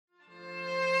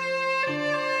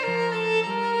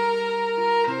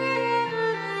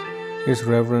is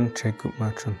Reverend Jacob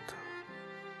Merchant,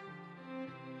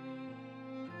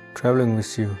 traveling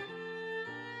with you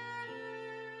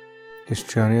his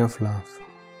journey of love.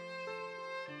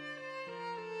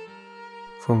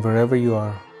 From wherever you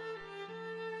are,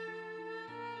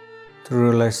 the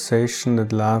realization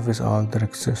that love is all that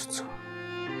exists.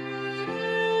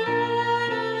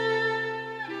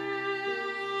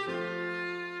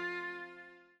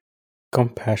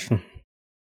 Compassion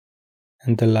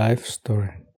and the life story.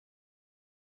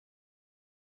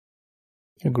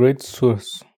 A great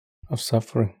source of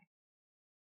suffering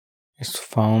is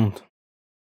found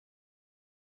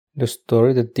in the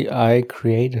story that the I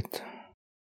created,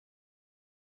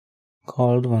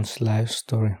 called one's life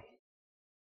story,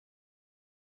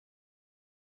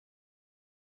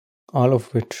 all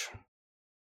of which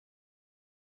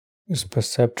is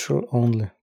perceptual only,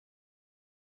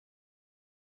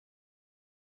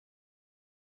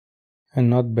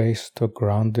 and not based or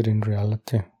grounded in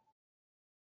reality,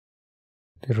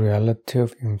 the reality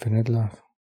of infinite love.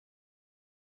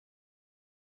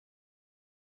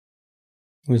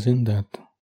 Within that,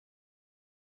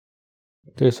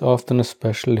 there is often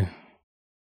especially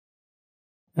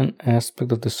an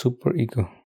aspect of the superego,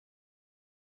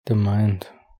 the mind,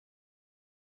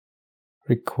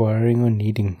 requiring or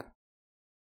needing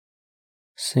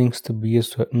things to be a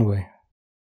certain way.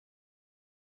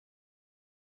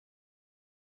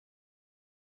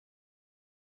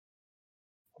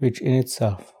 Which in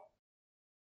itself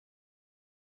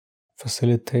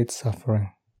facilitates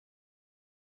suffering.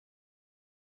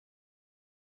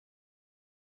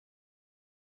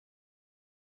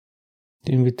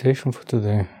 The invitation for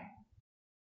today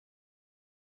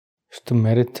is to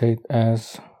meditate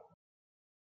as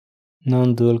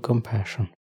non-dual compassion,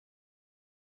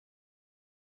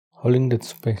 holding that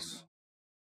space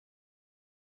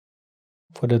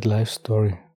for that life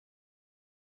story,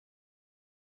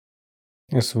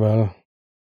 as well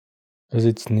as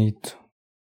its need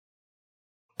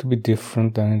to be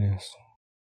different than it is,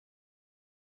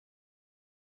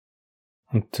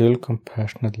 until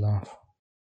compassionate love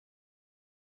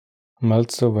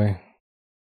melts away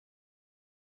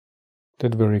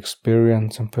that very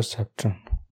experience and perception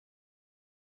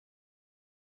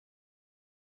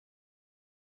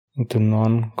into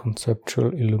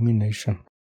non-conceptual illumination.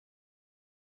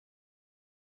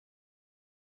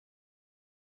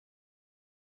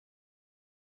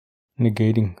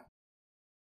 Negating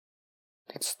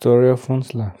that story of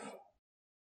one's life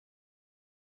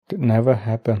that never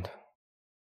happened,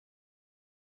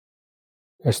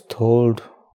 as told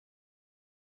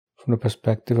from the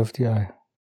perspective of the I.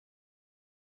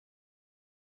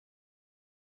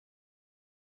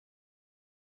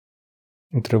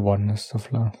 Into the oneness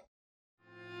of love.